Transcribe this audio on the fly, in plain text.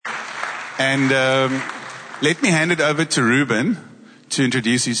And let me hand it over to Ruben to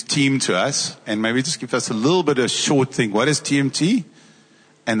introduce his team to us, and maybe just give us a little bit of short thing. What is TMT?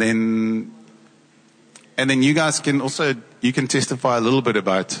 And then you guys can also, you can testify a little bit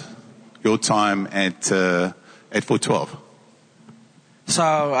about your time at 412.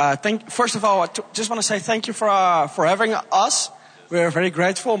 So, first of all, I just want to say thank you for having us. We're very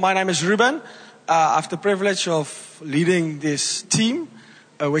grateful. My name is Ruben. I have the privilege of leading this team,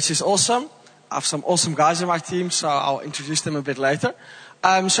 which is awesome. I have some awesome guys in my team, so I'll introduce them a bit later.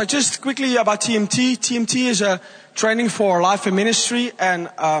 So just quickly about TMT. TMT is a training for life and ministry, and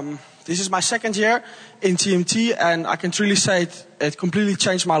this is my second year in TMT, and I can truly say it completely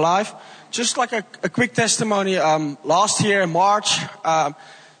changed my life. Just like a quick testimony, last year in March,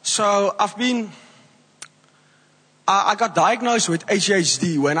 so I got diagnosed with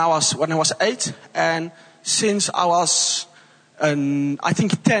ADHD when I was 8, and since I was I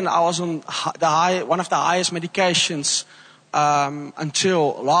think 10, I was on one of the highest medications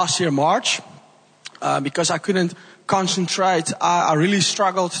until last year March, because I couldn't concentrate. I really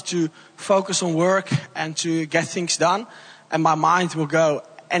struggled to focus on work and to get things done, and my mind will go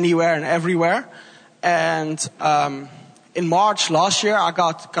anywhere and everywhere. And in March last year, I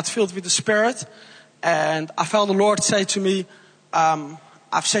got filled with the Spirit, and I felt the Lord say to me,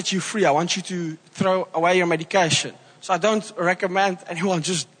 I've set you free. I want you to throw away your medication. So I don't recommend anyone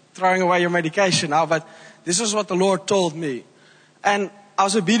just throwing away your medication now, but this is what the Lord told me. And I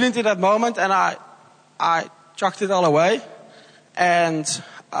was obedient in that moment, and I chucked it all away. And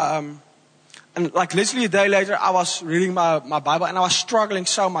like literally a day later, I was reading my Bible, and I was struggling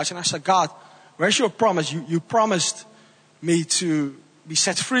so much. And I said, God, where's your promise? You promised me to be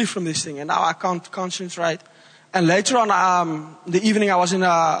set free from this thing, and now I can't concentrate. And later on, the evening, I was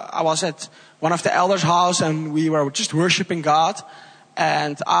at one of the elders' house, and we were just worshiping God.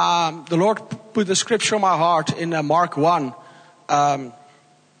 And the Lord put the scripture on my heart in Mark 1. I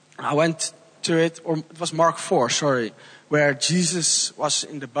went to it, or it was Mark 4, where Jesus was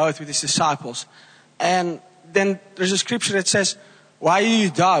in the boat with his disciples. And then there's a scripture that says, why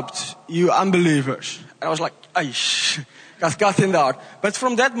you doubt, you unbelievers? And I was like, got in there. But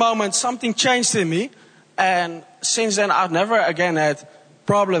from that moment, something changed in me. And since then, I've never again had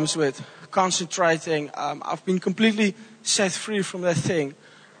problems with concentrating. I've been completely set free from that thing.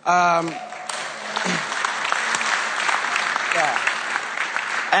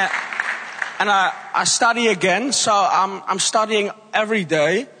 And I study again, so I'm studying every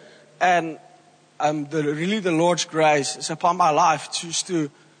day, and the Lord's grace is upon my life just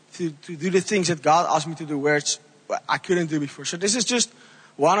to do the things that God asked me to do, where I couldn't do before. So this is just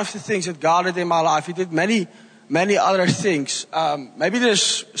one of the things that God did in my life. He did many other things. Maybe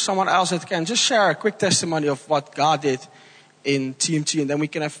there's someone else that can just share a quick testimony of what God did in TMT, and then we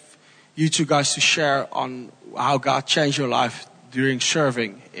can have you two guys to share on how God changed your life during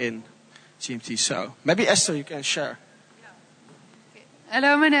serving in TMT. So maybe Esther, you can share.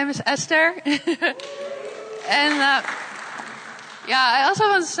 Hello, my name is Esther. And I also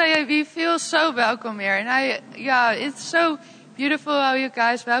want to say we feel so welcome here. And it's so beautiful how you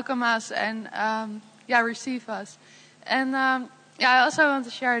guys welcome us and receive us. And I also want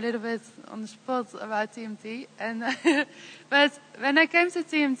to share a little bit on the spot about TMT. And but when I came to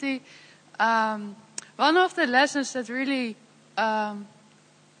TMT, one of the lessons that really where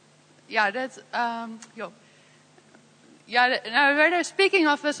they're speaking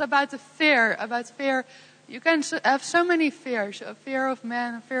of is about the fear. About fear, you can have so many fears: a fear of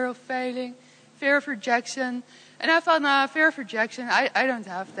man, a fear of failing, fear of rejection. And I thought, no, fear of rejection, I don't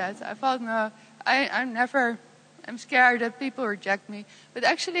have that. I thought, no, I'm scared that people reject me. But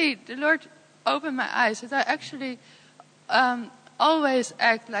actually, the Lord opened my eyes that I actually always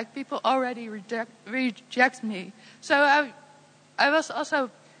act like people already reject me. So I was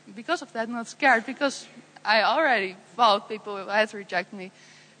also, because of that, not scared, because I already thought people had to reject me.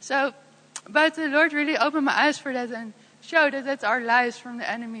 So, but the Lord really opened my eyes for that and showed that are lies from the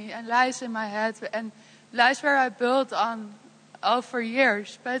enemy and lies in my head and lies where I built on for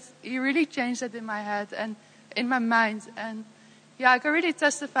years. But He really changed that in my head and in my mind. And I can really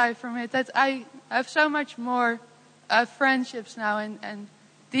testify from it that I have so much more friendships now and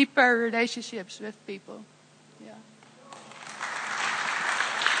deeper relationships with people. Yeah.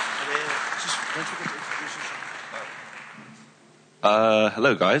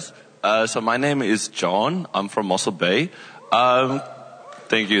 Hello, guys. So my name is John. I'm from Mossel Bay.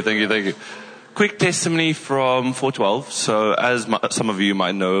 Thank you. Quick testimony from 412. So as some of you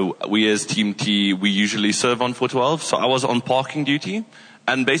might know, we as Team T, we usually serve on 412. So I was on parking duty.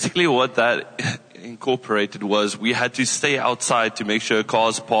 And basically what that incorporated was we had to stay outside to make sure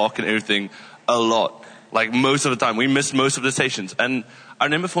cars park and everything a lot. Like most of the time. We missed most of the stations. And I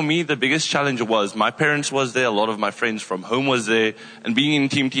remember for me, the biggest challenge was my parents was there, a lot of my friends from home was there, and being in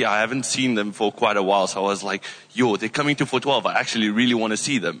Team T, I haven't seen them for quite a while. So I was like, they're coming to 412. I actually really want to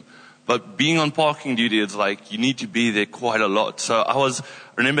see them. But being on parking duty, it's like you need to be there quite a lot. So I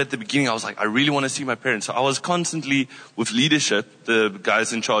remember at the beginning, I was like, I really want to see my parents. So I was constantly with leadership, the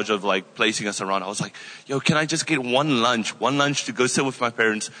guys in charge of like placing us around. I was like, can I just get one lunch to go sit with my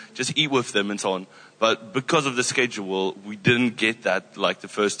parents, just eat with them and so on. But because of the schedule, we didn't get that like the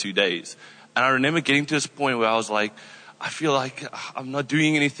first 2 days. And I remember getting to this point where I was like, I feel like I'm not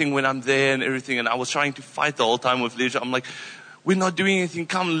doing anything when I'm there and everything. And I was trying to fight the whole time with leadership. I'm like, we're not doing anything.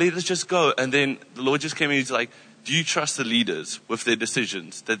 Come, let us just go. And then the Lord just came in and he's like, do you trust the leaders with their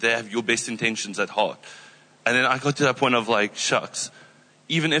decisions, that they have your best intentions at heart? And then I got to that point of like, shucks,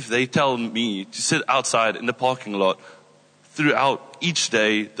 even if they tell me to sit outside in the parking lot throughout each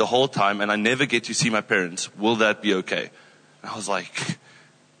day, the whole time, and I never get to see my parents, will that be okay? And I was like,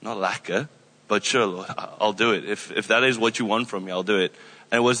 not lacquer, but sure, Lord, I'll do it. If that is what you want from me, I'll do it.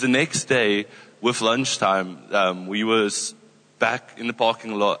 And it was the next day with lunchtime, we was back in the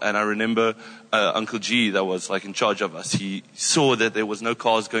parking lot, and I remember Uncle G that was like in charge of us. He saw that there was no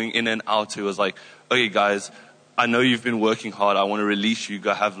cars going in and out. So he was like, okay guys, I know you've been working hard. I want to release you.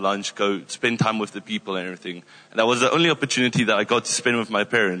 Go have lunch. Go spend time with the people and everything. And that was the only opportunity that I got to spend with my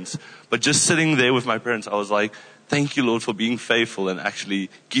parents. But just sitting there with my parents, I was like, thank you, Lord, for being faithful and actually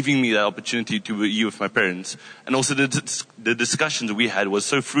giving me that opportunity to be with my parents. And also the discussions we had was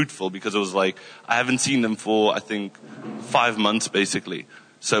so fruitful because it was like, I haven't seen them for, I think, 5 months basically.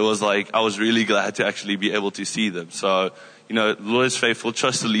 So it was like, I was really glad to actually be able to see them. So, the Lord is faithful.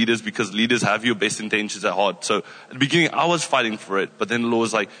 Trust the leaders because leaders have your best intentions at heart. So at the beginning, I was fighting for it. But then the Lord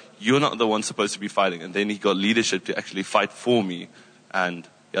was like, you're not the one supposed to be fighting. And then he got leadership to actually fight for me. And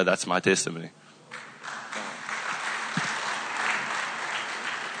that's my testimony.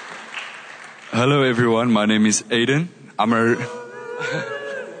 Hello everyone, my name is Aiden. I'm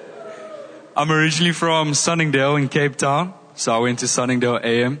originally from Sunningdale in Cape Town. So I went to Sunningdale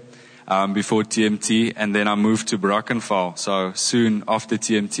AM before TMT, and then I moved to Brackenfell. So soon after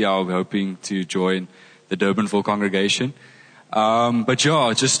TMT, I'll be hoping to join the Durbanville congregation. I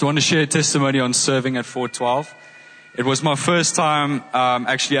just want to share a testimony on serving at 412. It was my first time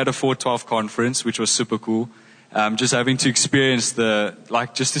actually at a 412 conference, which was super cool. Just having to experience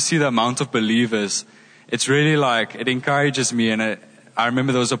just to see the amount of believers. It's really it encourages me. And I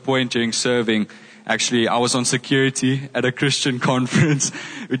remember there was a point during serving, actually, I was on security at a Christian conference,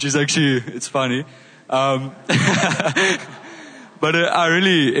 which is actually, it's funny. But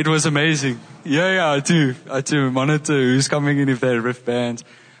it was amazing. Yeah, I do. Monitor who's coming in if they have riff bands.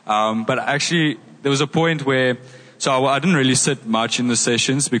 But actually, there was a point where, so I didn't really sit much in the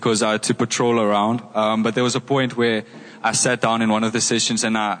sessions because I had to patrol around. But there was a point where I sat down in one of the sessions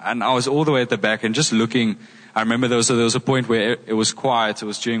and I was all the way at the back and just looking. I remember there was a point where it was quiet. It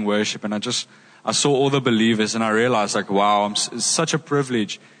was during worship, and I saw all the believers, and I realized wow, it's such a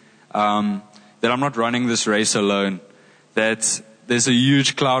privilege that I'm not running this race alone. That there's a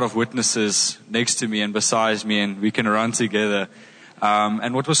huge cloud of witnesses next to me and beside me, and we can run together.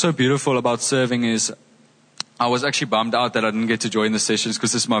 And what was so beautiful about serving is I was actually bummed out that I didn't get to join the sessions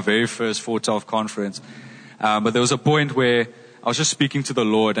because this is my very first 412 conference. But there was a point where I was just speaking to the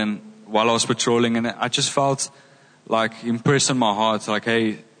Lord, and while I was patrolling, and I just felt impressed in my heart,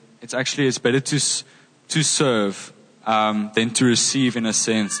 hey, it's better to serve than to receive in a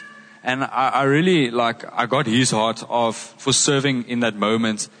sense. And I really I got his heart for serving in that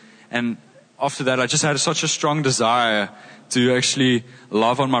moment. And after that, I just had such a strong desire to actually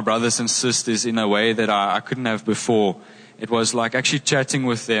love on my brothers and sisters in a way that I couldn't have before. It was actually chatting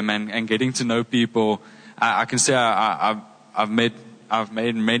with them and getting to know people. I can say I've made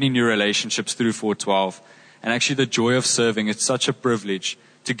many new relationships through 412. And actually the joy of serving, it's such a privilege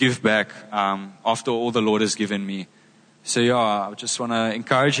to give back after all the Lord has given me. So I just want to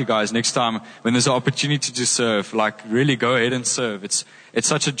encourage you guys next time when there's an opportunity to serve, really go ahead and serve. It's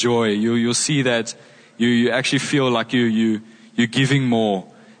such a joy. You'll see that you actually feel like you're giving more,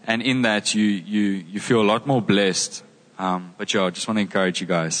 and in that you feel a lot more blessed. I just want to encourage you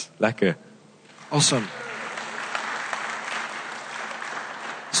guys. Lekker. Awesome.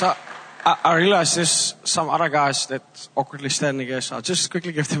 So I realize there's some other guys that awkwardly standing here, so I'll just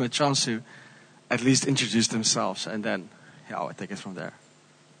quickly give them a chance to at least introduce themselves, and then I'll take it from there.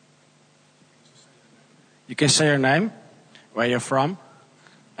 You can say your name, where you're from,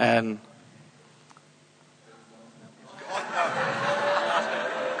 and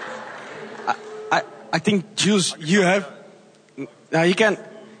I think, Jules, you have... Now you can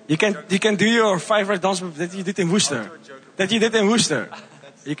do your favorite dance move that you did in Worcester.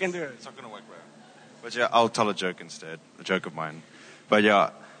 You can do it. It's not going to work, bro. But yeah, I'll tell a joke instead. A joke of mine. But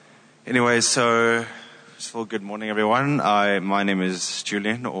yeah. Anyway, so... First of all, good morning, everyone. My name is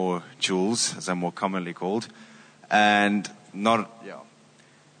Julian, or Jules, as I'm more commonly called. And I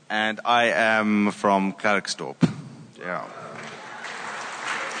am from Klerksdorp. Yeah.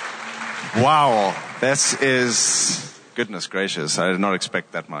 Wow. This is... Goodness gracious, I did not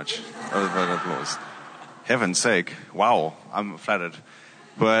expect that much. Applause. Heaven's sake. Wow, I'm flattered.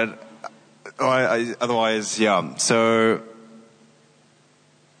 But otherwise, yeah. So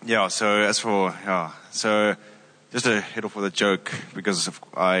just to hit off with a joke, because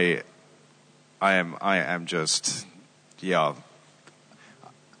I am just, yeah.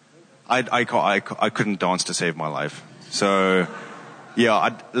 I couldn't dance to save my life. So, yeah, I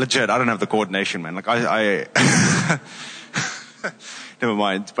don't have the coordination, man. Like, never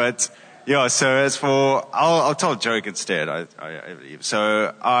mind. But, yeah, so as for, I'll tell a joke instead, I believe.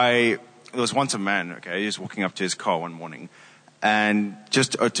 So, there was once a man, okay, he was walking up to his car one morning, and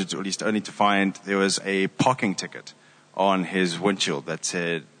only to find there was a parking ticket on his windshield that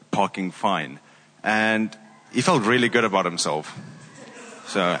said, parking fine. And he felt really good about himself.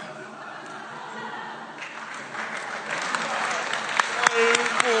 So...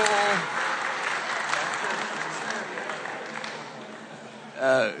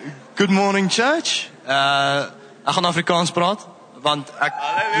 Good morning, church. Ek gaan Afrikaans praat, want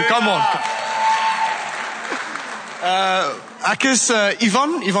come on. Ek is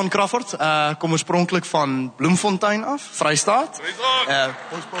Ivan Crawford. Kom oorspronklik van Bloemfontein af, Vrystaat.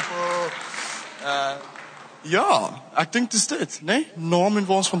 Ja, ek dink dis dit, né? Naam en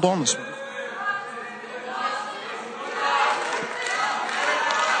waar ons vandaan is.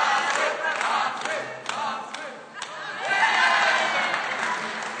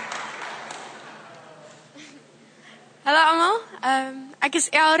 Hallo allemaal, ek is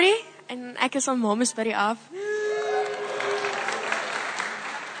Elrie en ek is van Mamasbury af.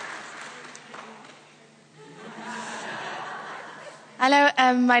 Hallo,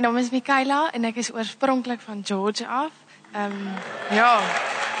 my naam is Michaela en ek is oorspronklik van George af. Ja.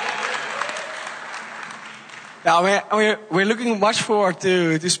 Yeah, we're looking much forward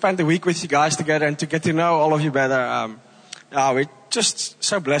to spend the week with you guys together and to get to know all of you better. We're just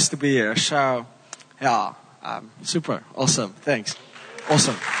so blessed to be here. So, yeah. Super. Awesome. Thanks.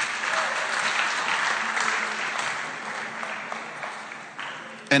 Awesome.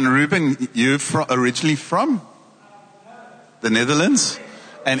 And Ruben, you're originally from the Netherlands?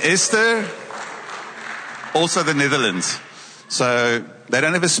 And Esther, also the Netherlands. So they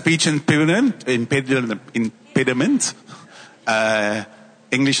don't have a speech impediment. English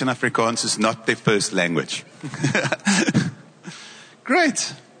and Afrikaans is not their first language.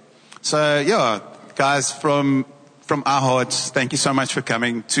 Great. So, yeah. Guys, from our hearts, thank you so much for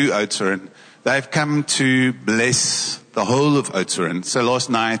coming to Oudtshoorn. They've come to bless the whole of Oudtshoorn. So last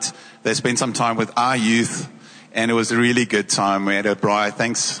night, they spent some time with our youth, and it was a really good time. We had a braai.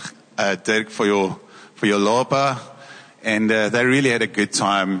 Thanks, Dirk, for your lapa. And they really had a good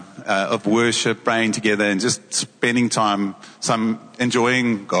time of worship, praying together, and just spending time,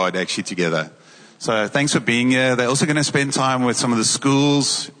 enjoying God actually together. So thanks for being here. They're also going to spend time with some of the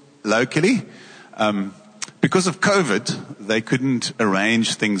schools locally. Because of COVID, they couldn't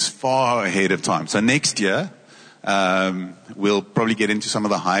arrange things far ahead of time. So next year, we'll probably get into some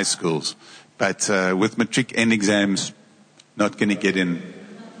of the high schools. But with matric end exams, not going to get in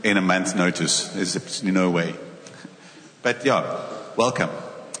a month's notice. There's absolutely no way. But yeah, welcome.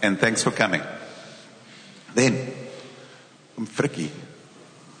 And thanks for coming. Then, Frikkie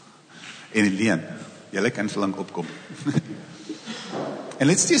en Elian, julle kan so lank opkom. And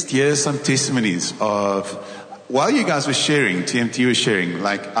let's just hear some testimonies of, while you guys were sharing, TMT was sharing,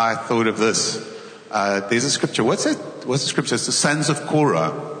 like I thought of this. There's a scripture. What's it? What's the scripture? It's the sons of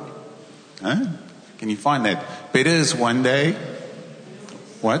Korah. Huh? Can you find that? Better is one day.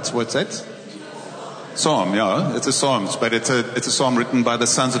 What's that? Psalm, yeah. It's a psalm, but it's a psalm written by the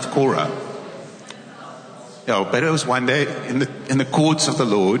sons of Korah. Yeah, better is one day in the courts of the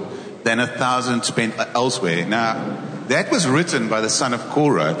Lord than 1,000 spent elsewhere. Now, that was written by the son of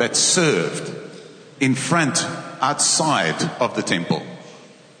Korah that served in front, outside of the temple.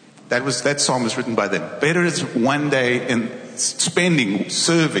 That psalm was written by them. Better is one day in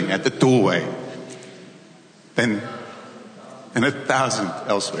serving at the doorway than 1,000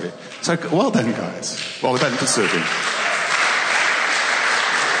 elsewhere. So well done, guys. Well done for serving.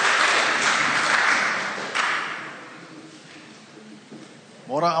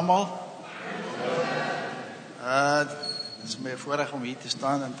 Môre almal. is my voorreg om hier te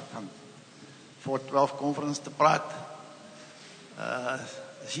staan en van Four12 conference te praat.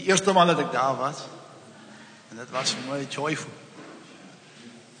 Dit is die eerste maal dat ek daar was. En dit was vir my joyful.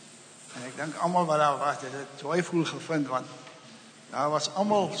 En ek dink almal wat daar was, het dit joyful gevind, want daar was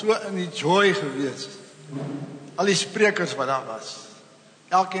almal so in die joy gewees. Al die sprekers wat daar was.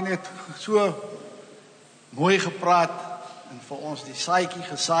 Elkeen het so mooi gepraat en vir ons die saadjie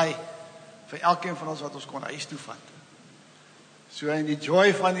gesaai vir elkeen van ons wat ons kon huis toe vat. So in die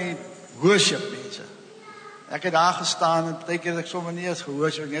joy van die worship, mense. Ek het daar gestaan en baie keer ek sommer nie eens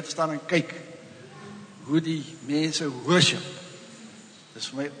gehoorship, net gestaan en kyk hoe die mense worship. Dit is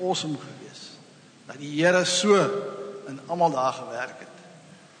vir my awesome gewees. Dat die Here so in almal daar gewerk het.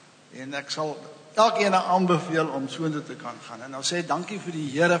 En ek sal elkeen aanbeveel om soontoe te kan gaan. En nou sê dankie vir die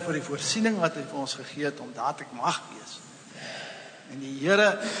Here vir die voorsiening wat hy vir ons gegee het om daar te mag wees. En die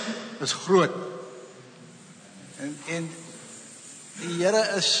Here is groot. En die Here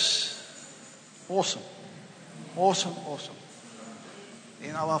is awesome. Awesome.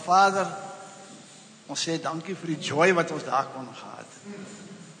 En our Vader, ons sê dankie vir die joy wat ons daar kon gehad.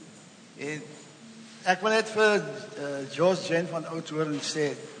 En ek wil net vir George Jen van Oudtshoorn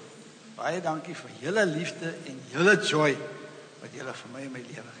sê, baie dankie vir julle liefde en julle joy wat julle vir my in my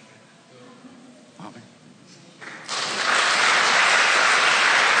lewe gee. Amen.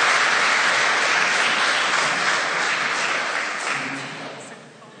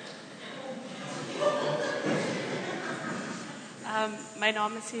 My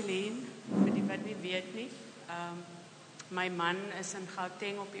naam is Helene, vir die wat nie weet nie. My man is in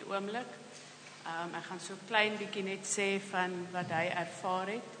Gauteng op die oomblik. Ek gaan so klein bietjie net sê van wat hy ervaar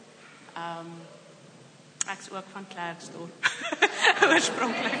het. Ek is ook van Klerksdorp,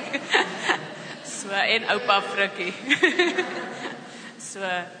 oorspronklik. So, en oupa Frikkie. So,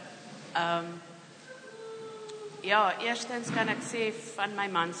 ja, eerstens kan ek sê van my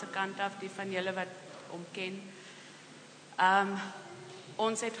man se kant af, die van julle wat hom ken.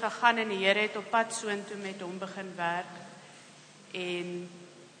 Ons het gegaan en die Here het op pad soontoe met hom begin werk. En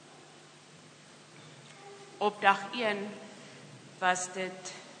op dag 1 was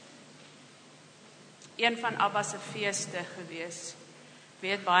dit een van Abba se feeste gewees. Ek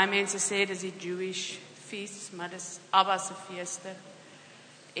weet baie mense sê dis die Jewish feast, maar dis Abba se feeste.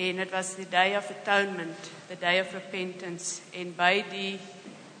 En dit was the Day of Atonement, the Day of Repentance. En by die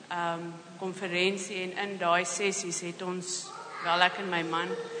konferensie en in daai sessies het ons, wel ek en my man,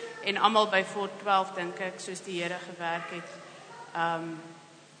 en almal by Four12 dink ek, soos die Here gewerk het,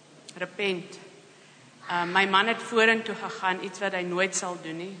 repent. My man het vorentoe gegaan, iets wat hy nooit sal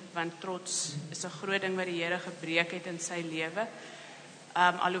doen nie, want trots is 'n groot ding wat die Here gebreek het in sy lewe.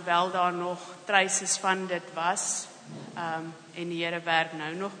 Alhoewel daar nog traces van dit was, en die Here werk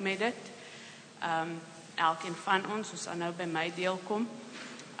nou nog met dit. Elkeen van ons sal nou by my deel kom.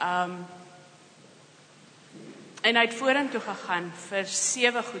 En hy het vorentoe gegaan vir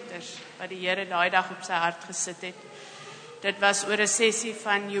 7 goeters wat die Here daai dag op sy hart gesit het. Dit was oor 'n sessie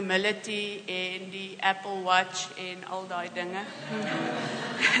van humility en die Apple Watch en al daai dinge.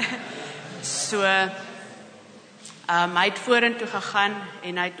 So, hy het vorentoe gegaan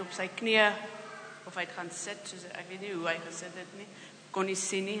en hy het op sy knieë, of hy het gaan sit, soos, ek weet nie hoe hy gesit het nie, kon nie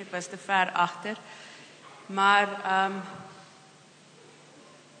sien nie, ek was te ver agter. Maar,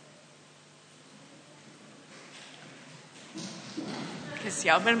 ek is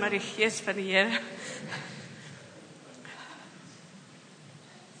jammer, maar die gees van die Here.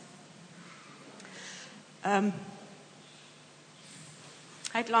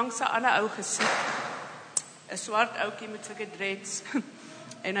 Hy het langs 'n ander ou gesit, 'n swart ouetjie met sulke dreads,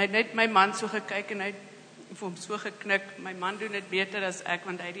 en hy het net my man so gekyk en hy het vir hom so geknik. My man doen dit beter as ek,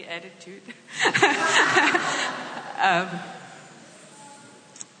 want hy het die attitude.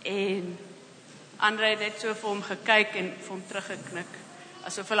 En Andre het net so vir hom gekyk en vir hom teruggeknik,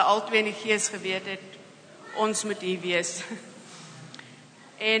 asof hulle albei in die gees geweet het, ons moet hier wees.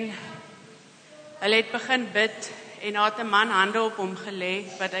 En hulle het begin bid, en daar het 'n man hande op hom gelê,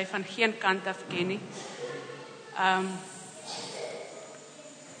 wat hy van geen kant af ken nie.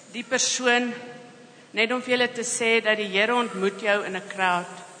 Die persoon, net om vir julle te sê, dat die Here ontmoet jou in 'n crowd.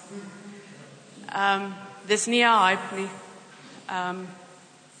 Dis nie 'n hype nie.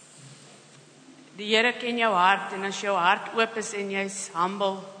 Die Here ken jou hart, en as jou hart oop is en jy's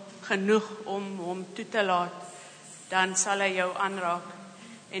humble genoeg om hom toe te laat, dan sal hy jou aanraak.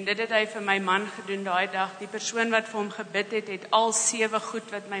 En dit het hy vir my man gedoen daai dag. Die persoon wat vir hom gebid het, het al 7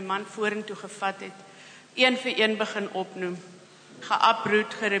 goed wat my man vorentoe gevat het, een vir een begin opnoem,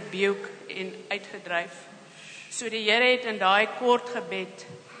 geaproot, gerebuke en uitgedryf. So die Here het in daai kort gebed,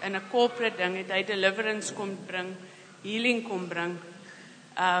 in 'n corporate ding, het hy deliverance kom bring, healing kom bring.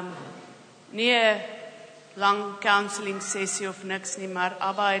 Nie 'n lang counseling sessie of niks nie, maar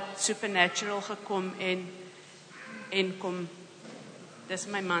Abba het supernatural gekom en kom. Dis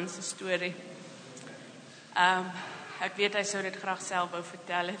my man se storie. Ek weet hy sou dit graag self wou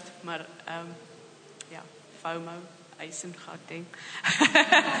vertel het, maar ja, FOMO, eisengatting.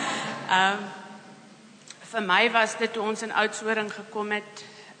 Vir my was dit toe ons in Oudtshoorn gekom het,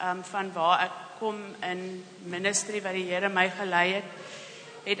 van waar ek kom in ministry wat die Here my gelei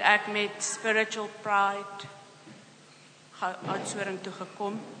het ek met spiritual pride Oudtshoorn toe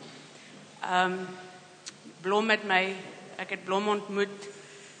gekom. Blom met my, ek het Blom ontmoet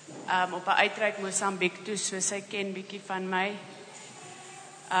op 'n uitreik Mosambiek toe, so sy ken bietjie van my.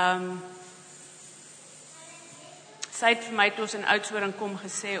 Sy het vir my toe ons in Oudtshoorn kom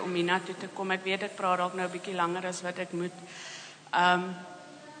gesê om hiernatoe te kom. Ek weet ek praat dalk nou 'n bietjie langer as wat ek moet.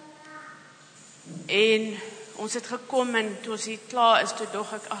 En ons het gekom en toe ons hier klaar is, toe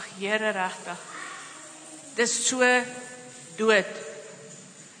dog ek, ag Here, regtig. Dis so dood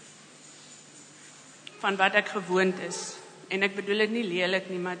van wat ek gewoond is. En ek bedoel dit nie lelik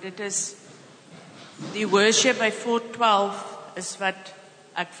nie, maar dit is die worship by 412 is wat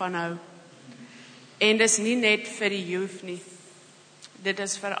ek van hou. En dis nie net vir die youth nie. Dit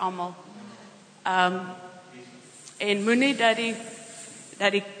is vir almal. En moenie dat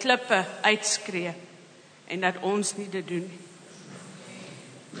die klippe uitskree en dat ons nie dit doen nie.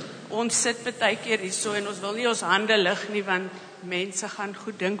 Ons sit baie keer hierso en ons wil nie ons hande lig nie, want mense gaan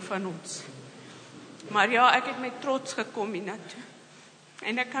goed dink van ons. Maar ja, ek het met trots gekom hiernatoe.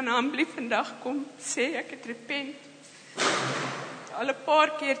 En ek kan humbly vandag kom sê ek het repent. Al 'n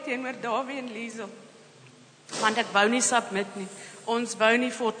paar keer teenoor Dawie en Liesel. Want ek wou nie submit nie. Ons wou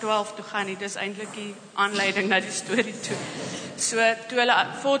nie 412 toe gaan nie. Dis eintlik die aanleiding na die storie toe. So toe hulle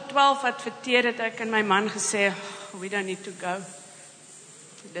 412 adverteer het ek en my man gesê, we don't need to go.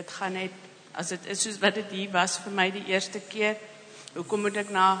 Dit gaan net, as dit is soos wat dit hier was vir my die eerste keer, hoekom moet ek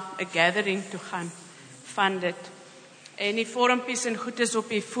na 'n gathering toe gaan van dit? En die vormpies en goed is op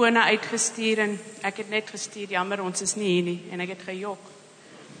die fone uitgestuur en ek het net gestuur, jammer ons is nie hier nie, en ek het gejok.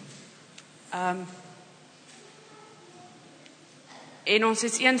 En ons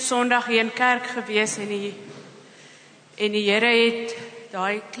is een Sondag hier in kerk gewees en die Here het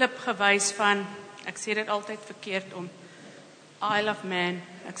daai klip gewys van, ek sê dit altyd verkeerd om, Isle of Man,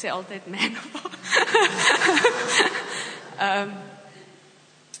 ek sê altyd man.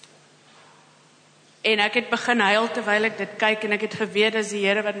 En ek het begin huil terwyl ek dit kyk en ek het geweet as die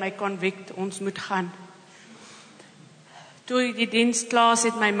Here wat my convict, ons moet gaan. Toe die diens klaar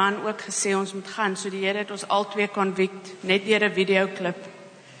het my man ook gesê ons moet gaan, so die Here het ons albei convict, net deur 'n videoklip.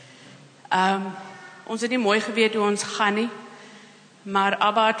 Ons het nie mooi geweet hoe ons gaan nie, maar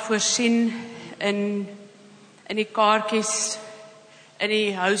Abba het voorsien in die kaartjies, in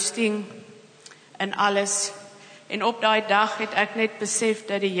die hosting, in alles. En op daai dag het ek net besef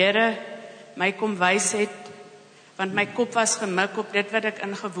dat die Here my kom wys het, want my kop was gemik op dit wat ek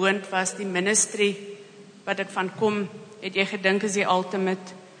ingewoond was, die ministry wat ek van kom, het jy gedink is die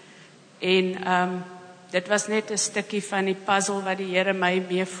ultimate. En dit was net 'n stukkie van die puzzle wat die Here my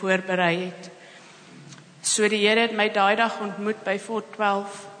mee voorberei het. So die Here het my daai dag ontmoet by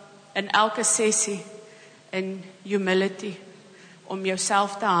 412 in elke sessie in humility, om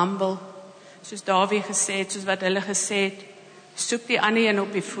jouself te humble, soos Dawie gesê het, soos wat hulle gesê het, soek die ander een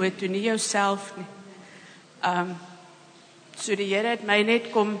op die foto, nie jouself nie. So die Here het my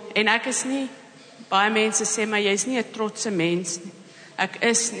net kom, en ek is nie, baie mense sê, maar jy is nie 'n trotse mens nie. Ek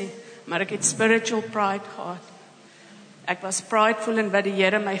is nie, maar ek het spiritual pride gehad. Ek was prideful in wat die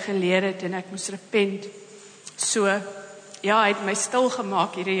Here my geleer het, en ek moes repent. So, ja, hy het my stil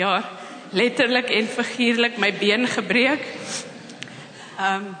gemaak hierdie jaar, letterlik en figuurlik my been gebreek.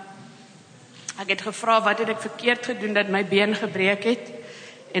 Ek het gevra wat het ek verkeerd gedoen dat my been gebreek het,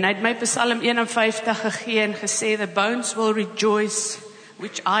 en hy het my Psalm 51 gegee en gesê, the bones will rejoice,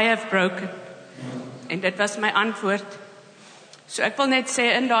 which I have broken. En dit was my antwoord. So ek wil net sê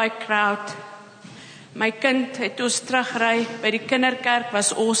in daai crowd, my kind het ons terugry by die kinderkerk,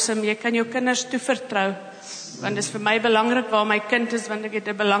 was awesome. Jy kan jou kinders toevertrou, want dit is vir my belangrik waar my kind is, want ek het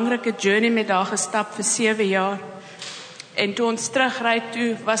 'n belangrike journey met haar gestap vir 7 jaar. En toe ons terugry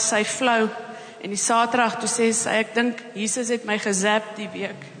toe, was sy flou. En die Saterdag toe sê sy, ek dink Jesus het my gezap die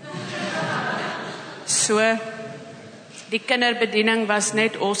week. So, die kinderbediening was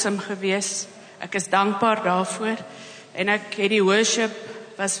net awesome gewees. Ek is dankbaar daarvoor. En ek het die worship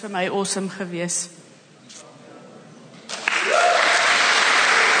was vir my awesome gewees.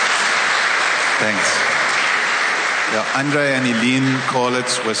 Thanks. Yeah, Andre and Eileen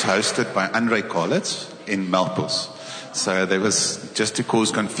Corlitz was hosted by Andre Corlitz in Melpos. So there was, just to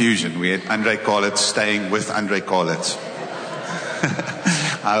cause confusion, we had Andre Carlitz staying with Andre Carlitz.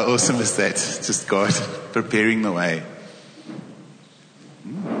 How awesome is that? Just God preparing the way.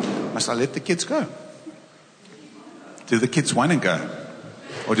 Must I let the kids go? Do the kids want to go?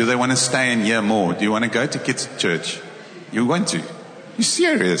 Or do they want to stay and hear more? Do you want to go to kids' church? You want to? You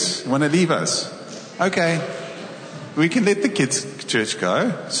serious? You want to leave us? Okay. We can let the kids' church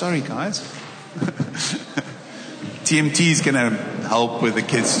go. Sorry, guys. TMT is going to help with the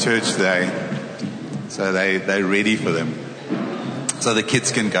kids' church today. So they're ready for them. So the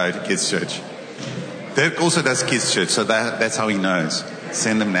kids can go to kids' church. Dirk also does kids' church, so that's how he knows.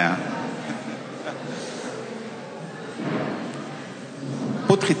 Send them now.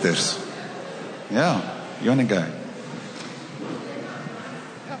 Potgieters. Yeah, you want to go?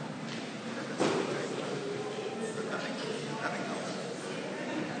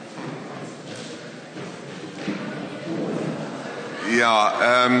 Ja,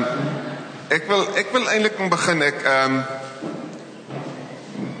 ek wil eintlik begin.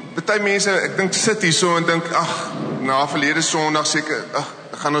 Party mense, ek dink sit hier so en dink, na verlede Sondag seker,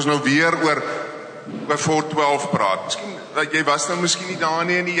 gaan ons nou weer oor Four12 praat. Miskien jy was nou miskien nie daar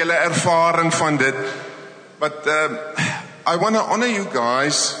nie in die hele ervaring van dit. But I want to honor you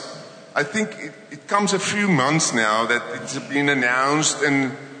guys. I think it comes a few months now that it's been announced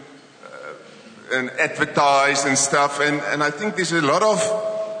and advertised and stuff, and I think there's a lot of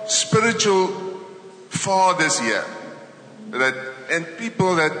spiritual fathers here and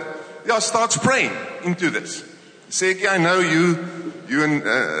people that starts praying into this. Say, I know you and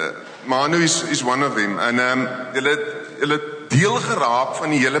Manu is one of them, and julle deel geraak van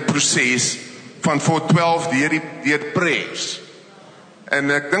die hele proses van Four12 deur prayers.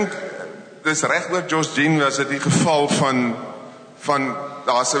 En ek dink dis reg oor Josh Jean was dit die geval van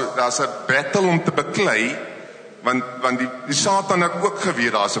daar's 'n battle om te beklei, want die Satan het ook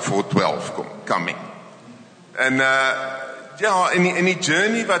geweet daar's 'n Four12 coming. En in die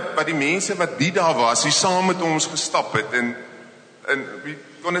journey wat die mense wat die daar was, die saam met ons gestap het, en we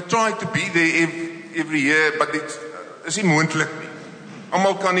gonna try to be there every year, but dit is nie moontlik nie.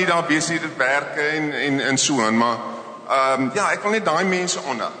 Almal kan nie daar wees nie, dit werke en so aan, maar ek wil net daai mense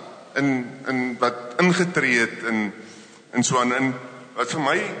honor in wat ingetree het en so aan. En wat vir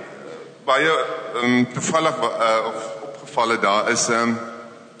my baie toevallig opgeval het daar is, ek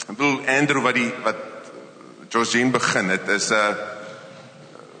bedoel Andrew wat Georgine begin het, is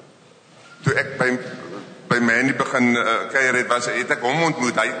toe ek by Mandy begin kuier het ek hom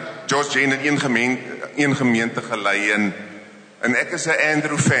ontmoet. Hy Georgine in een gemeente gelei, en ek is 'n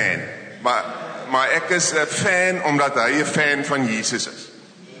Andrew fan, maar ek is 'n fan omdat hy 'n fan van Jesus is.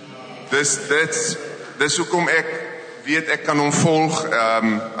 Dis hoekom ek weet ek kan hom volg.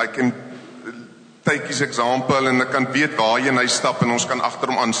 I can take his example, en ek kan weet waarheen hy stap, en ons kan agter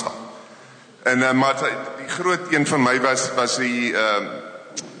hom aanstap. En maar die groot een van my was die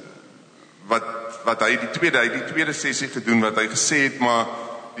wat hy die tweede sessie gedoen, wat hy gesê het, maar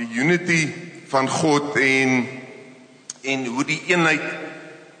die unity van God en hoe die eenheid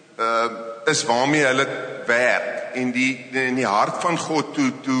is waarmee hulle werk, en die hart van God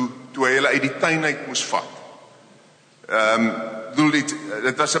toe hy hulle uit die tuin uit moes vat.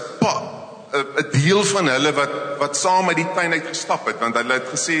 Dit was 'n deel van hulle wat saam uit die tuin uit gestap het, want hulle het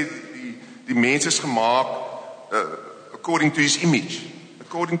gesê die mens is gemaak according to his image,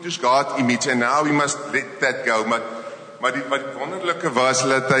 according to God's image, and now we must let that go. Maar die wonderlike was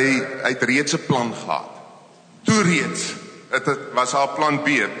dat hy het reeds 'n plan gehad. Toe reeds, dit was haar plan B,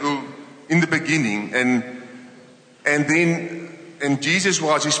 in the beginning, and Jesus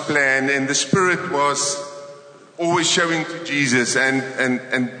was his plan, and the Spirit was always showing to Jesus, and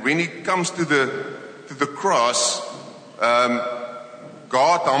when it comes to the cross,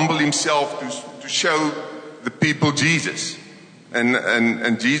 God humbled himself to show the people Jesus,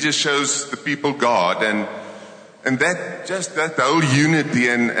 and Jesus shows the people God, and that whole unity,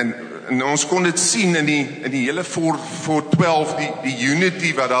 en ons kon dit sien in die hele Four12, die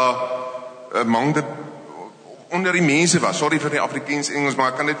unity wat daar onder die mense was. Sorry vir die Afrikaans Engels, maar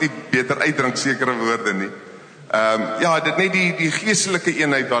ek kan dit nie beter uitdrink sekere woorde nie. Dit net die geestelike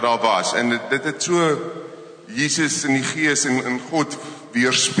eenheid wat daar was, en dit het so Jesus in die gees en God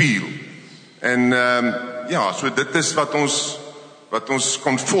weerspieël. En so dit is wat ons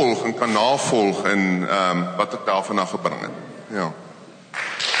kon volg en kan navolg, en wat ek daarvan af gebring het. Ja.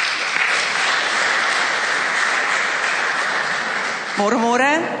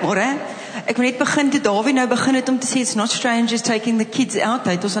 Môre. Ek wil net begin toe Dawie nou begin het om te sê it's not strangers taking the kids out.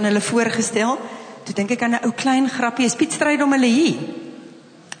 Hy het ons aan hulle voorgestel. Toe dink ek aan 'n ou klein grappie, is Piet stryd om hulle hier.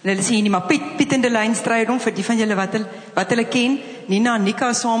 En hulle sê nie, maar Piet in die lyn strydom, vir die van julle wat hulle ken, Nina en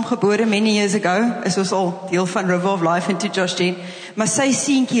Nika saamgebore many years ago, is ons al deel van River of Life into Josh Jen, maar sy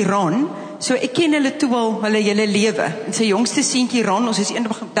seentjie Ron, so ek ken hulle toe al hulle hele lewe, en sy jongste seentjie Ron, ons is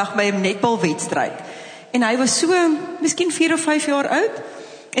eendag by 'n netbalwedstryd, en hy was so, miskien 4 of 5 jaar oud,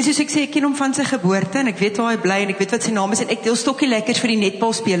 en soos ek sê, ek ken hom van sy geboorte, en ek weet waar hy bly, en ek weet wat sy naam is, en ek deel stokkie lekkers vir die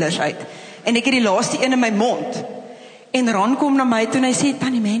netbalspelers uit, en ek het die laaste een in my mond, en Ron kom na my toe en hy sê,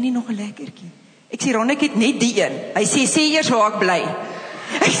 Tannie Mandy, nog 'n lekkertjie. Ek sê, Ron, ek het net die een. Hy sê eers waar ek bly.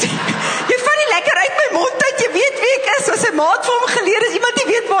 Ek sê, jy vat die lekker uit my mond uit, jy weet wie ek is, as 'n maat vir hom geleer is, iemand nie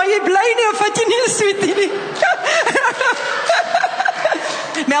weet waar jy bly nie, of wat jy nie 'n sweetie nie.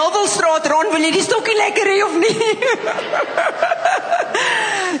 Melvillestraat, Ron, wil jy die stokkie lekker hê of nie?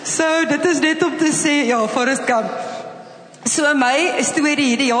 So, dit is net om te sê, ja, Forrest Gump. So, my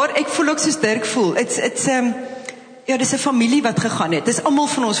storie hierdie jaar, ek voel ook soos Dirk voel. Ja, dis 'n familie wat gegaan het. Dis almal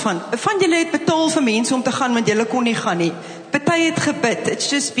van ons van julle het betaal vir mense om te gaan, want julle kon nie gaan nie. Party het gebid. It's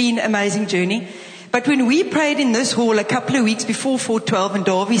just been an amazing journey. But when we prayed in this hall a couple of weeks before 412, and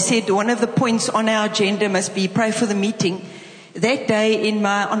Davy said one of the points on our agenda must be pray for the meeting, that day in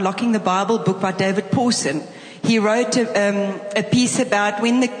my Unlocking the Bible book by David Pawson, he wrote a piece about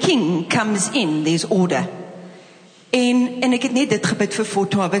when the king comes in, there's order. En ek het net dit gebid vir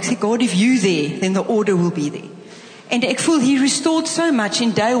 412. Ek sê, God, if you there, then the order will be there. And ek voel he restored so much.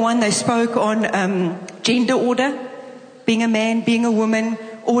 In day one, they spoke on gender order, being a man, being a woman,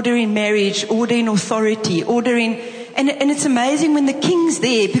 order in marriage, order in authority, order in... And it's amazing when the king's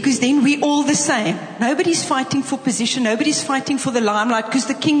there, because then we're all the same. Nobody's fighting for position, nobody's fighting for the limelight, because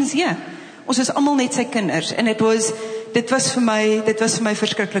the king's here. Ons is almal net sy kinders. And dit was vir my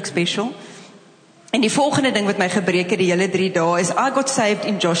verskriklik special. En die volgende ding wat my gebreek het die hele 3 dae is, I got saved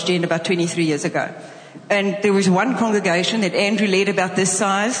in Josh Jen about 23 years ago. And there was one congregation that Andrew led about this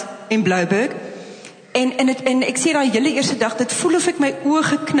size in Blouberg. En ek sê daai hele eerste dag, dit voel of ek my oë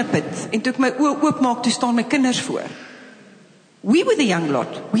geknip het. En toe ek my oë oopmaak, toe staan my kinders voor. We were the young lot.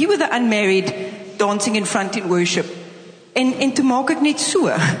 We were the unmarried dancing in front in worship. En toe maak ek net so.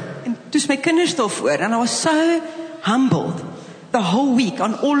 En toe is my kinders daar voor. And I was so humbled the whole week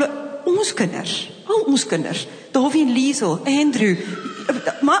on all ons kinders. Al ons kinders. Davie en Liesel, Andrew.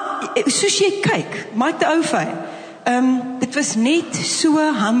 Maar soos jy kyk, Mike die ou fyn. Dit was net so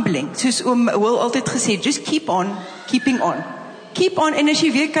humbling. Soos oom Will altyd gesê, just keep on, keeping on. Keep on, en as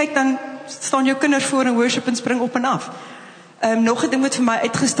jy weer kyk, dan staan jou kinders voor in worship en spring op en af. Nog 'n ding wat vir my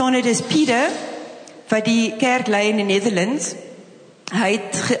uitgestaan het, is Pieter, wat die kerk lei in die Netherlands. Hy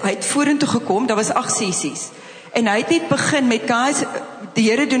het vorentoe gekom, daar was 8 sessies. En hy het net begin met, guys, die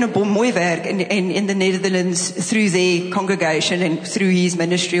Here doen 'n mooi werk in the Netherlands through their congregation and through his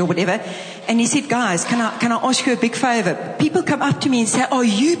ministry or whatever. And he said, guys, can I ask you a big favor? People come up to me and say, are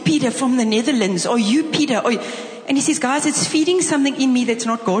you Peter from the Netherlands? Are you Peter? And he says, guys, it's feeding something in me that's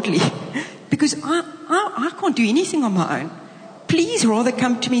not godly. Because I can't do anything on my own. Please rather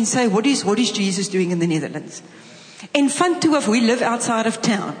come to me and say, what is Jesus doing in the Netherlands? And fun too, if we live outside of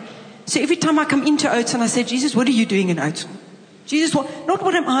town. So every time I come into Oudtshoorn, I say, Jesus, what are you doing in Oudtshoorn? Jesus, not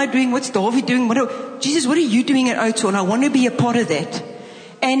what am I doing, what's Davy doing? Jesus, what are you doing at Oudtshoorn? I want to be a part of that.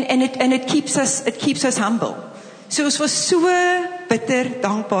 And it keeps us humble. So ons was so bitter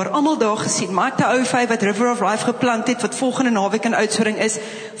dankbaar. Almal daar gesien. Mike die ou vyf wat River of Life geplant het, wat volgende naweek in Oudtshoorn is,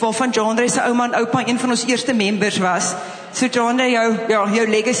 waarvan Jandre se ouma en oupa een van ons eerste members was. So Jandre, jou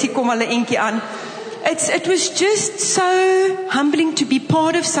legacy kom al 'n entjie aan. It was just so humbling to be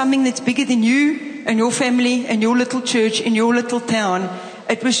part of something that's bigger than you and your family and your little church in your little town.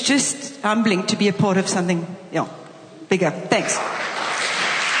 It was just humbling to be a part of something, bigger. Thanks.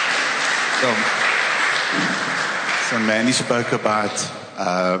 So Mandy spoke about,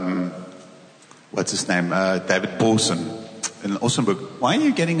 what's his name? David Pawson. In an awesome book. Why are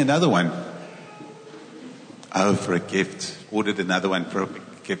you getting another one? Oh, for a gift. Ordered another one for a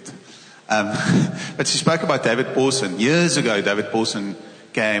gift. But she spoke about David Pawson. Years ago, David Pawson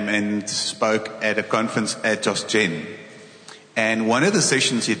came and spoke at a conference at Josh Jen. And one of the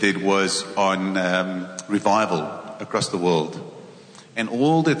sessions he did was on revival across the world. And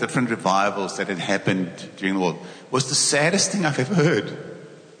all the different revivals that had happened during the world was the saddest thing I've ever heard.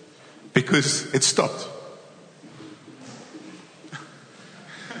 Because it stopped.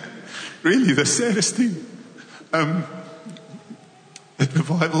 Really, the saddest thing. That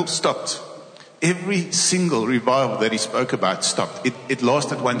revival stopped. Every single revival that he spoke about stopped. It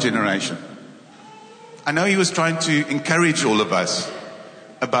lasted one generation. I know he was trying to encourage all of us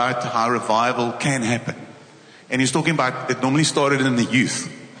about how revival can happen. And he's talking about it normally started in the youth,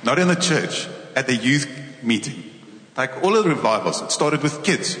 not in the church, at the youth meeting. Like all of the revivals, it started with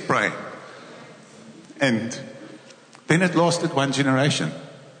kids praying. And then it lasted one generation.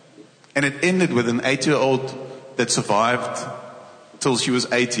 And it ended with an 8-year-old that survived till she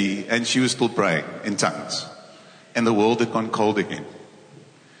was 80 and she was still praying in tongues. And the world had gone cold again.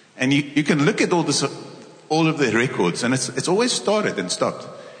 And you can look at all of the records, and it's always started and stopped.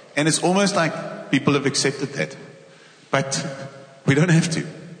 And it's almost like people have accepted that. But we don't have to.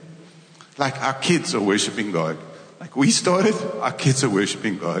 Like our kids are worshiping God. Like we started, our kids are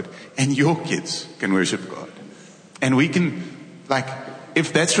worshiping God. And your kids can worship God. And we can, like,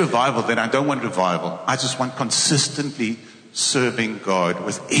 if that's revival, then I don't want revival. I just want consistently serving God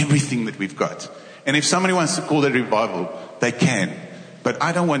with everything that we've got. And if somebody wants to call that revival, they can. But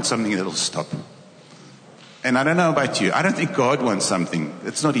I don't want something that'll stop. And I don't know about you. I don't think God wants something.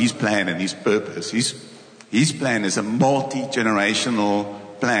 It's not His plan and His purpose. His plan is a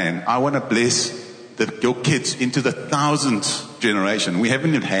multi-generational plan. I want to bless your kids into the 1000th generation. We haven't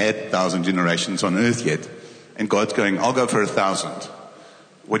even had 1,000 generations on earth yet. And God's going, I'll go for 1,000.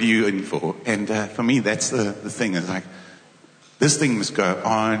 What are you in for? And for me, that's the thing. It's like, this thing must go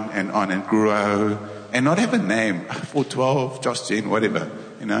on and grow and not have a name. 412, Josh Jen, whatever,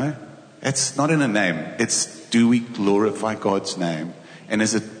 you know. It's not in a name. It's, do we glorify God's name? And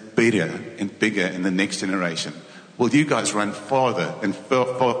is it bigger and bigger in the next generation? Will you guys run farther and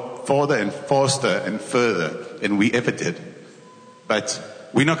farther and faster and further than we ever did? But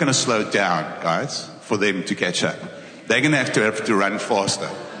we're not going to slow down, guys, for them to catch up. They're going to have to run faster.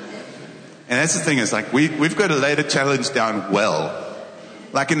 And that's the thing, is like we've got to lay the challenge down well.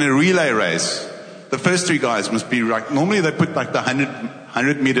 Like in a relay race, the first 3 guys must be like, normally they put like the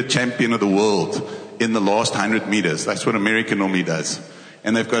 100-meter champion of the world in the last 100 meters. That's what America normally does.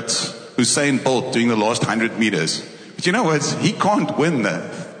 And they've got Usain Bolt doing the last 100 meters. But you know what? He can't win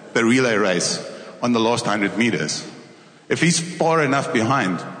the relay race on the last 100 meters. If he's far enough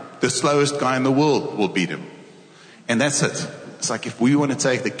behind, the slowest guy in the world will beat him. And that's it. It's like if we want to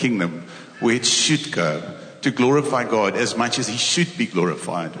take the kingdom where it should go, to glorify God as much as He should be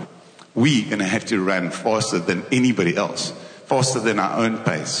glorified, we're going to have to run faster than anybody else, faster than our own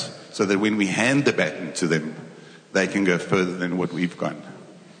pace, so that when we hand the baton to them, they can go further than what we've gone.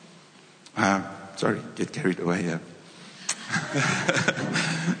 Sorry, get carried away here.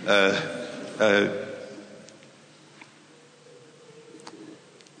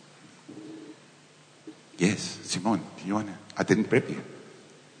 Yes, Simone, do you want to? I didn't prep you.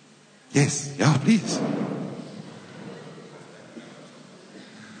 Yes, yeah, please.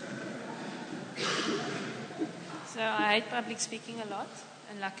 So I hate public speaking a lot,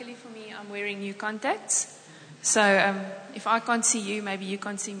 and luckily for me, I'm wearing new contacts. So if I can't see you, maybe you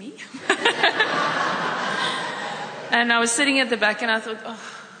can't see me. And I was sitting at the back, and I thought,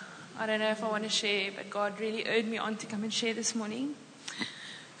 I don't know if I want to share, but God really urged me on to come and share this morning.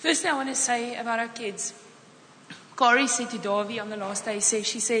 Firstly, I want to say about our kids. Corey said to Davie on the last day,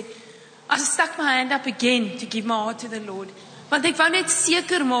 she said, I stuck my hand up again to give my heart to the Lord. Want ek wou net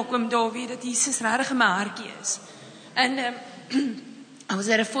seker maak, oom Davie, dat Jesus regtig in my hartjie is. And I was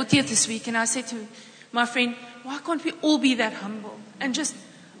at a 40th this week, and I said to my friend, why can't we all be that humble? And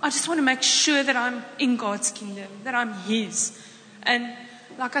I just want to make sure that I'm in God's kingdom, that I'm His. And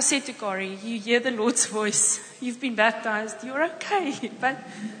like I said to Corey, you hear the Lord's voice. You've been baptized. You're okay. But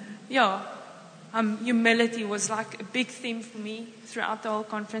yeah, humility was like a big theme for me throughout the whole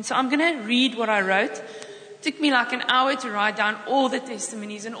conference. So I'm going to read what I wrote. It took me like an hour to write down all the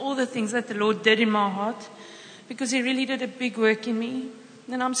testimonies and all the things that the Lord did in my heart, because He really did a big work in me.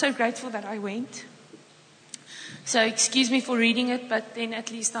 And I'm so grateful that I went. So excuse me for reading it, but then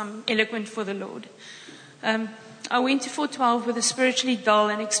at least I'm eloquent for the Lord. I went to 412 with a spiritually dull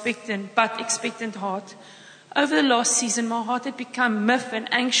and expectant heart. Over the last season, my heart had become miffed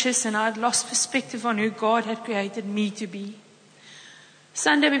and anxious, and I had lost perspective on who God had created me to be.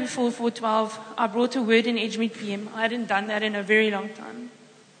 Sunday before 412, I brought a word in Edgemead PM. I hadn't done that in a very long time.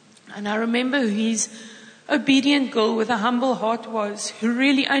 And I remember who His obedient girl with a humble heart was, who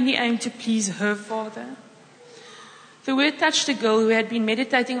really only aimed to please her Father. The word touched a girl who had been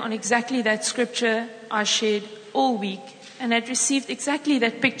meditating on exactly that scripture I shared all week, and had received exactly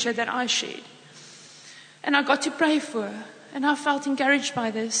that picture that I shared. And I got to pray for her, and I felt encouraged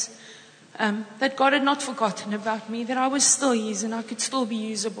by this, that God had not forgotten about me, that I was still His and I could still be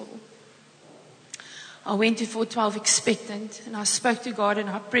usable. I went to 412 expectant, and I spoke to God and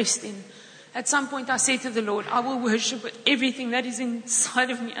I pressed in. At some point I said to the Lord, I will worship with everything that is inside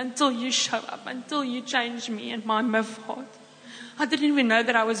of me until You show up, until You change me and my miffed heart. I didn't even know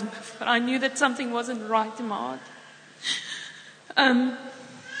that I was miffed, but I knew that something wasn't right in my heart.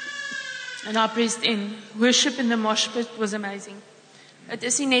 And I pressed in. Worship in the mosh pit was amazing. Dit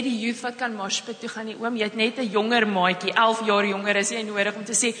is nie net die youth wat kan mosh pit toe gaan nie. Oom, jy het net 'n jonger maatjie, 11 jaar jonger as jy nodig om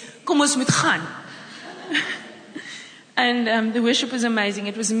te sê, kom ons moet gaan. And the worship was amazing.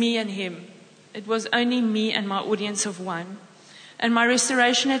 It was me and him. It was only me and my audience of one. And my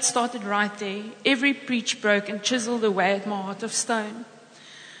restoration had started right there. Every preach broke and chiseled away at my heart of stone.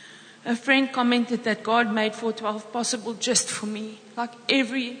 A friend commented that God made 412 possible just for me. Like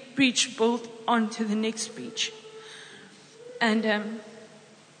every preach built onto the next preach. And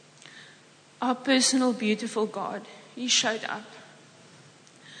our personal, beautiful God, He showed up.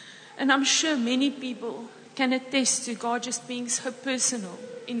 And I'm sure many people can attest to God just being so personal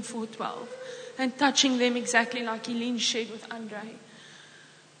in 412 and touching them exactly like Helene shared with Andre.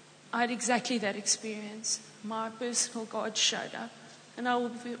 I had exactly that experience. My personal God showed up. And I will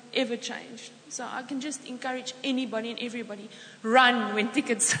be forever changed. So I can just encourage anybody and everybody, run when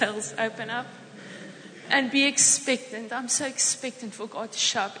ticket sales open up. And be expectant. I'm so expectant for God to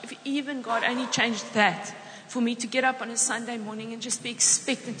show up. If even God only changed that, for me to get up on a Sunday morning and just be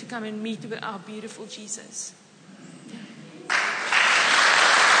expectant to come and meet with our beautiful Jesus.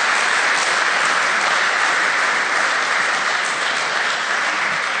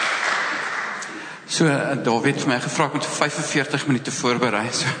 So David het vir my gevra ek moet 45 minute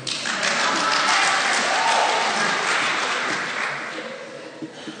voorberei. So.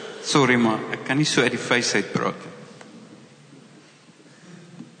 Sorry maar, ek kan nie so uit die face uit praat.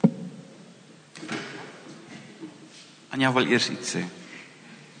 Anja wil eers iets sê.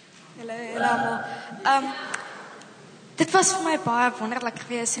 Hallo. Dit was vir my baie wonderlik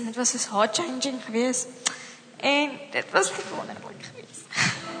geweest en dit was so heart-changing geweest. En dit was net wonderlik geweest.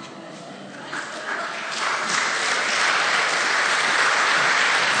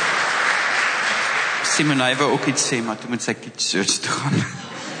 Simonai wou ook iets sê, maar toe moet sy kids church toe gaan.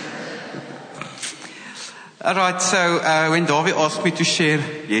 Alright, so when David asked me to share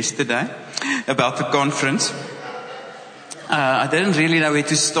yesterday about the conference, I didn't really know where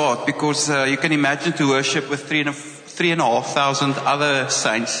to start because you can imagine to worship with 3,500 other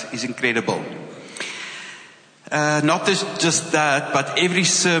saints is incredible. Not just that, but every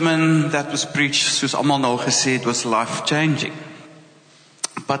sermon that was preached, soos almal nou gesê het, was life-changing.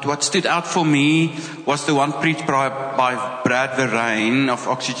 But what stood out for me was the one preached by Brad Verrein of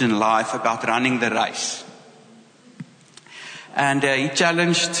Oxygen Life about running the race. And he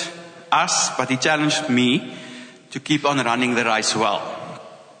challenged us, but he challenged me to keep on running the race well.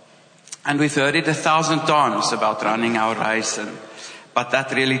 And we've heard it 1,000 times about running our race, but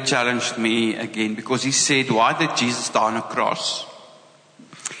that really challenged me again because he said, why did Jesus die on a cross?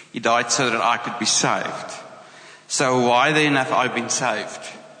 He died so that I could be saved. So why then have I been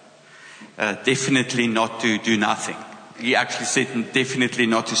saved? Definitely not to do nothing. He actually said definitely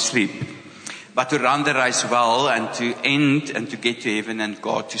not to sleep. But to run the race well and to end and to get to heaven and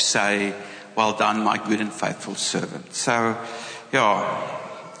God to say, well done, my good and faithful servant. So,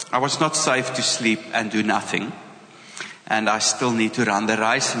 I was not saved to sleep and do nothing. And I still need to run the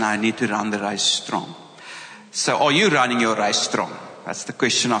race and I need to run the race strong. So are you running your race strong? That's the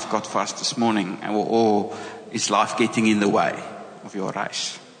question I've got for us this morning. Or is life getting in the way of your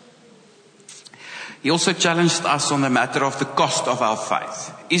race? He also challenged us on the matter of the cost of our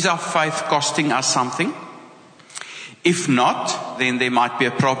faith. Is our faith costing us something? If not, then there might be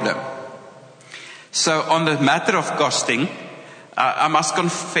a problem. So on the matter of costing, I must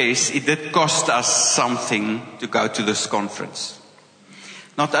confess it did cost us something to go to this conference.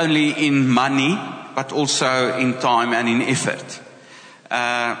 Not only in money, but also in time and in effort.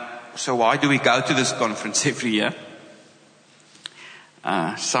 So why do we go to this conference every year?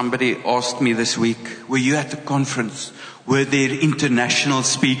 Somebody asked me this week, were you at the conference? Were there international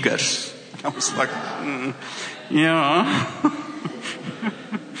speakers? I was like, yeah.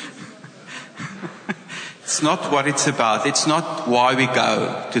 It's not what it's about. It's not why we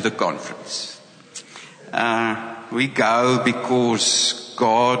go to the conference. We go because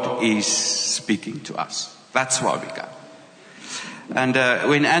God is speaking to us. That's why we go. And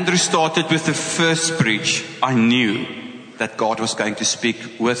when Andrew started with the first preach, I knew that God was going to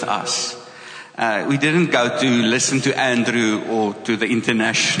speak with us. We didn't go to listen to Andrew or to the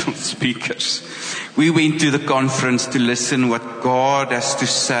international speakers. We went to the conference to listen what God has to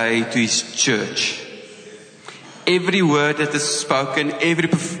say to His church. Every word that is spoken, every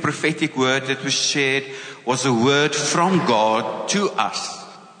prophetic word that was shared was a word from God to us.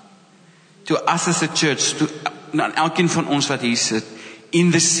 To us as a church, to elkeen van ons wat hier sit,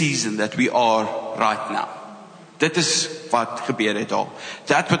 in the season that we are right now. Dit is wat gebeur het daar.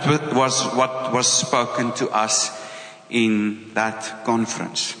 That was what was spoken to us in that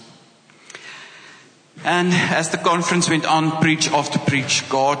conference. And as the conference went on, preach after preach,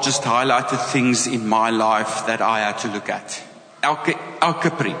 God just highlighted things in my life that I had to look at.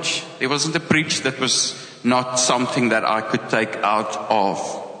 Elke preach. There wasn't a preach that was not something that I could take out of.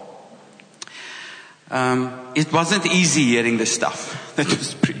 It wasn't easy hearing the stuff that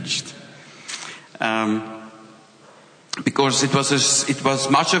was preached. Because it was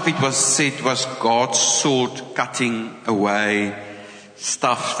much of it was said was God's sword cutting away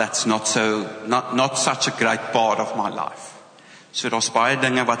stuff that's not such a great part of my life. So daar's baie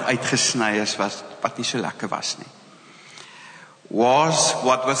dinge wat uitgesny is wat nie so lekker was nie. Was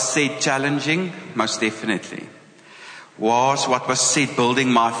what was said challenging? Most definitely. Was what was said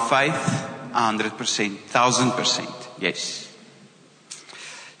building my faith? 100%, 1000%, yes.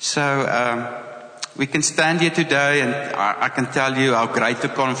 So we can stand here today and I can tell you how great the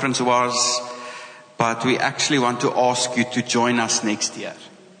conference was, but we actually want to ask you to join us next year.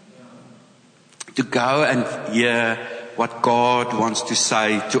 To go and hear what God wants to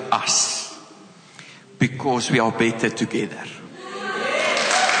say to us, because we are better together.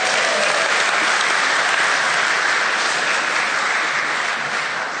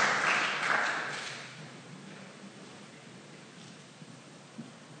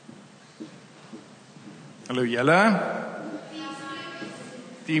 Hallo julle.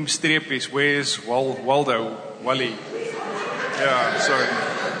 Team Streepies, where's Waldo? Wally? Yeah, sorry.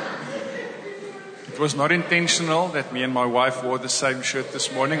 It was not intentional that me and my wife wore the same shirt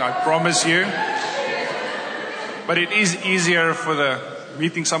this morning, I promise you. But it is easier for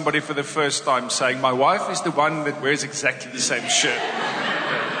meeting somebody for the first time saying, my wife is the one that wears exactly the same shirt.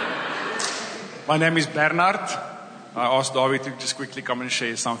 My name is Bernard. I asked David to just quickly come and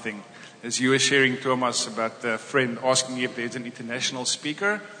share something. As you were sharing, Thomas, about a friend asking me if there's an international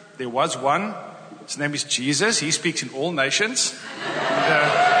speaker, there was one. His name is Jesus. He speaks in all nations.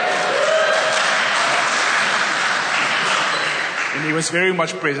 And he was very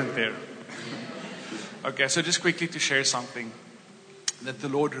much present there. Okay, so just quickly to share something that the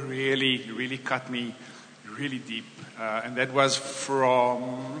Lord really, really cut me really deep. And that was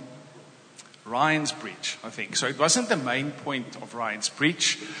from Ryan's preach, I think. So it wasn't the main point of Ryan's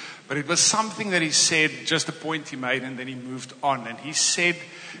preach, but it was something that he said, just a point he made, and then he moved on. And he said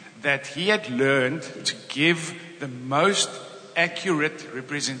that he had learned to give the most accurate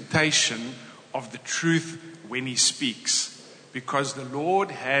representation of the truth when he speaks. Because the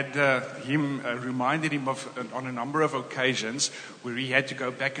Lord had reminded him of on a number of occasions where he had to go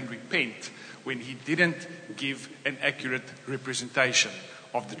back and repent when he didn't give an accurate representation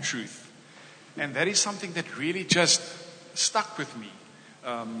of the truth. And that is something that really just stuck with me.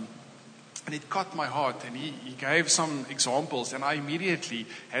 And it caught my heart. And he gave some examples. And I immediately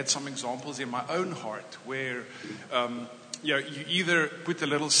had some examples in my own heart where you either put a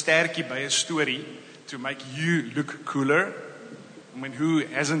little sterkie by a story to make you look cooler. I mean, who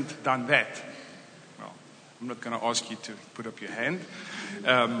hasn't done that? Well, I'm not going to ask you to put up your hand.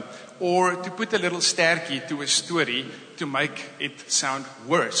 Or to put a little sterkie to a story to make it sound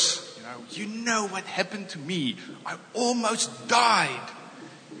worse. You know what happened to me. I almost died.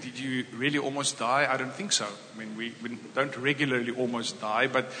 Did you really almost die? I don't think so. I mean, we don't regularly almost die,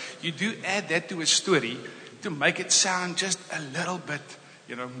 but you do add that to a story to make it sound just a little bit,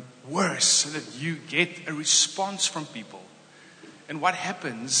 worse, so that you get a response from people. And what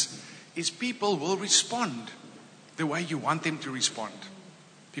happens is people will respond the way you want them to respond,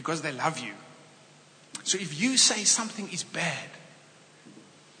 because they love you. So if you say something is bad,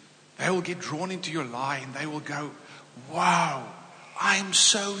 they will get drawn into your lie and they will go, wow, I'm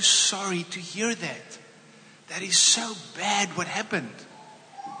so sorry to hear that. That is so bad what happened.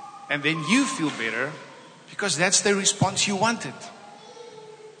 And then you feel better because that's the response you wanted.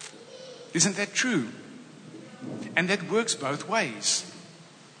 Isn't that true? And that works both ways.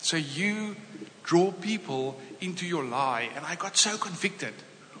 So you draw people into your lie. And I got so convicted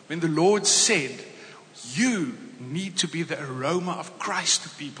when the Lord said, you need to be the aroma of Christ to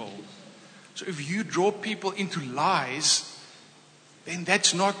people. So if you draw people into lies, then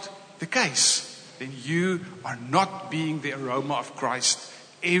that's not the case. Then you are not being the aroma of Christ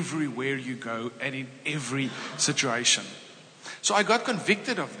everywhere you go and in every situation. So I got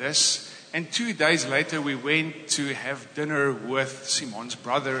convicted of this, and 2 days later we went to have dinner with Simon's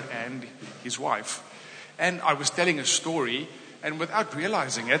brother and his wife. And I was telling a story, and without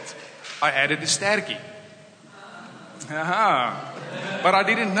realizing it, I added a sterkie. But I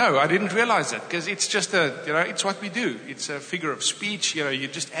didn't know. I didn't realize it because it's just it's what we do. It's a figure of speech. You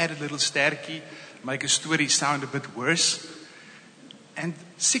just add a little sterkie, make a story sound a bit worse. And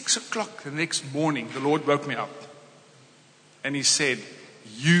 6 o'clock the next morning, the Lord woke me up. And he said,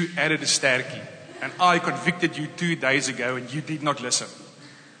 you added a sterkie. And I convicted you 2 days ago and you did not listen.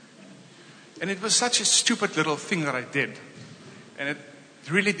 And it was such a stupid little thing that I did. And it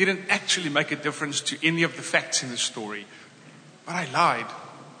really didn't actually make a difference to any of the facts in the story. But I lied.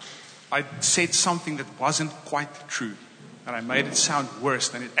 I said something that wasn't quite true. And I made it sound worse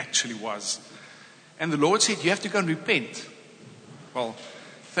than it actually was. And the Lord said, you have to go and repent. Well,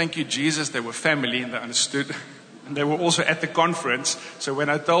 thank you, Jesus. They were family and they understood. And they were also at the conference. So when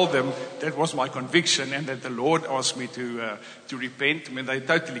I told them that was my conviction and that the Lord asked me to repent, I mean, they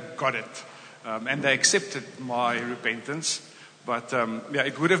totally got it. And they accepted my repentance. But yeah,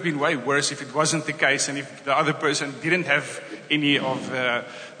 it would have been way worse if it wasn't the case and if the other person didn't have any of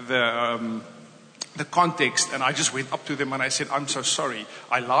the context. And I just went up to them and I said, I'm so sorry.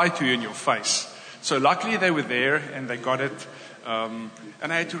 I lied to you in your face. So luckily they were there and they got it. And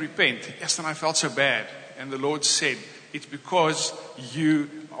I had to repent. Yes, and I felt so bad. And the Lord said, it's because you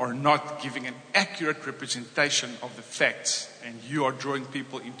are not giving an accurate representation of the facts and you are drawing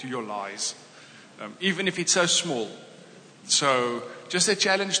people into your lies, even if it's so small. So just a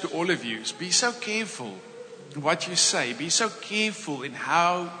challenge to all of you is be so careful in what you say. Be so careful in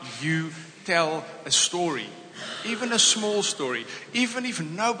how you tell a story, even a small story, even if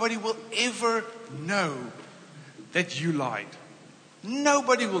nobody will ever know that you lied.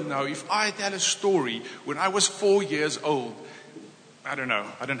 Nobody will know. If I tell a story when I was 4 years old, I don't know.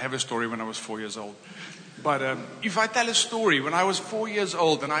 I don't have a story when I was 4 years old. But if I tell a story when I was 4 years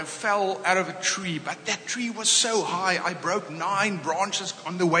old and I fell out of a tree, but that tree was so high, I broke 9 branches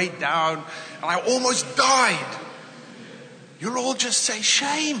on the way down and I almost died. You'll all just say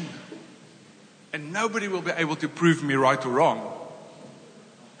shame. And nobody will be able to prove me right or wrong.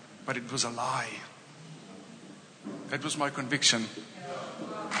 But it was a lie. That was my conviction.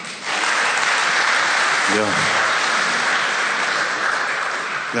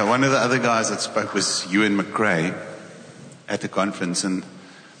 Yeah, one of the other guys that spoke was Ewan McRae at the conference, and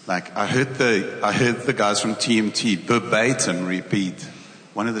like I heard the guys from TMT verbatim repeat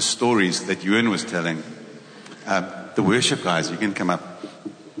one of the stories that Ewan was telling. The worship guys, you can come up.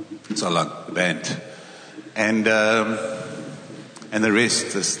 It's all on the band, and the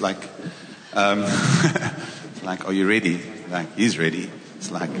rest is like, like, are you ready? Like, he's ready. It's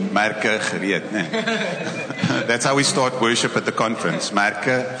like, merke gereed. Nee. That's how we start worship at the conference.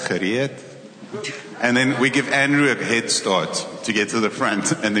 Merke gereed. And then we give Andrew a head start to get to the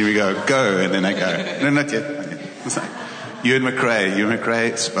front. And then we go, and then I go, no, not yet. It's like, Ewan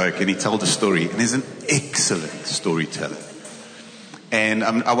McRae spoke and he told a story. And he's an excellent storyteller. And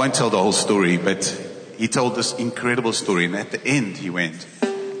I won't tell the whole story, but he told this incredible story. And at the end he went,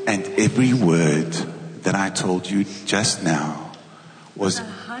 and every word that I told you just now was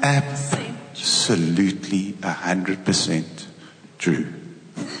absolutely 100% true.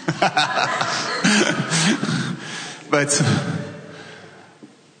 But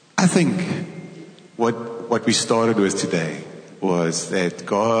I think what we started with today was that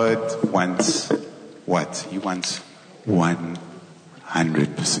God wants what? He wants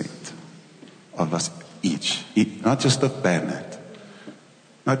 100% of us each. Not just of Bernard,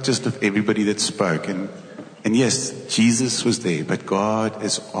 not just of everybody that spoke. And yes, Jesus was there, but God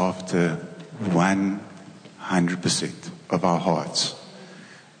is after 100% of our hearts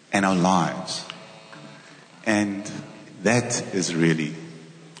and our lives. And that is really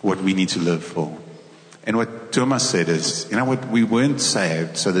what we need to live for. And what Thomas said is, you know what, we weren't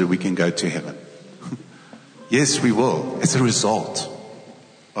saved so that we can go to heaven. Yes, we will. It's a result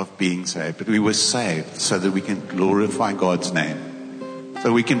of being saved. But we were saved so that we can glorify God's name.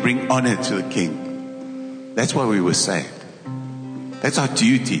 So we can bring honor to the King. That's why we were saved. That's our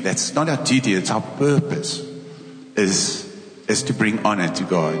duty. That's not our duty, it's our purpose. Is to bring honor to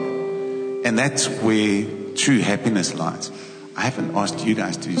God. And that's where true happiness lies. I haven't asked you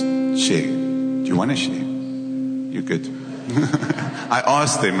guys to share. Do you want to share? You're good. I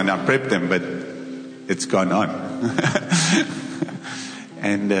asked them and I prepped them, but it's gone on.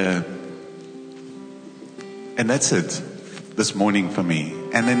 And that's it this morning for me.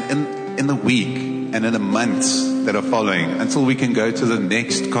 And then in the week and in the months that are following, until we can go to the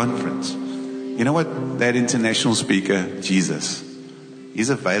next conference, you know what? That international speaker, Jesus, he's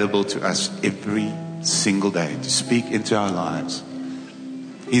available to us every single day to speak into our lives.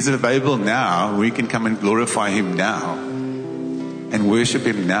 He's available now. We can come and glorify him now and worship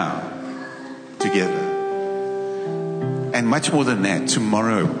him now together. And much more than that,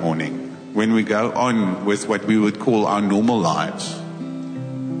 tomorrow morning, when we go on with what we would call our normal lives,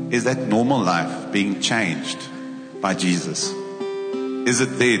 is that normal life being changed by Jesus? Is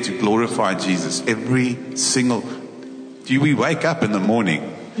it there to glorify Jesus every single... Do we wake up in the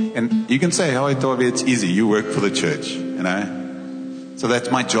morning And you can say, oh, Toby, it's easy. You work for the church, you know. So that's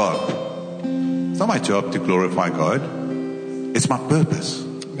my job. It's not my job to glorify God. It's my purpose.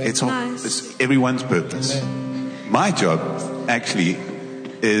 It's everyone's purpose. My job actually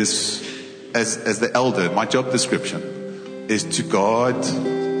is, as the elder, my job description is to guard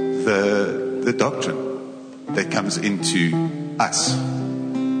the doctrine that comes into us.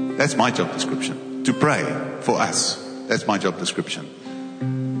 That's my job description. To pray for us. That's my job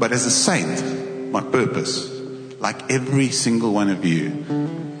description. But as a saint, my purpose, like every single one of you,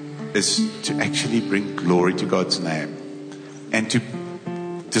 is to actually bring glory to God's name and to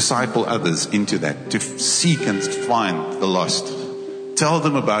disciple others into that, to seek and find the lost. Tell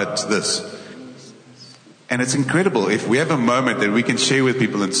them about this. And it's incredible if we have a moment that we can share with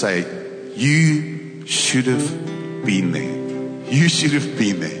people and say, you should have been there. You should have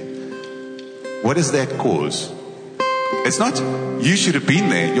been there. What does that cause? It's not, you should have been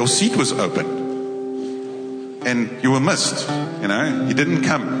there. Your seat was open. And you were missed. You know, you didn't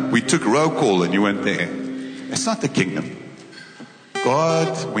come. We took roll call and you weren't there. It's not the kingdom.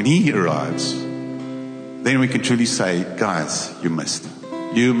 God, when He arrives, then we can truly say, guys, you missed.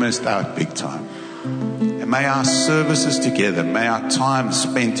 You missed out big time. And may our services together, may our time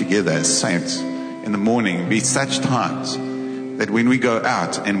spent together as saints in the morning be such times that when we go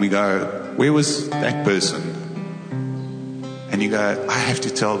out and we go, where was that person? And you go, I have to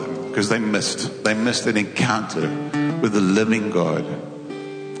tell them because they missed an encounter with the living God.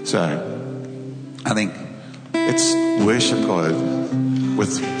 So I think let's worship God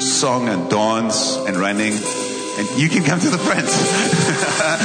with song and dance and running. And you can come to the front.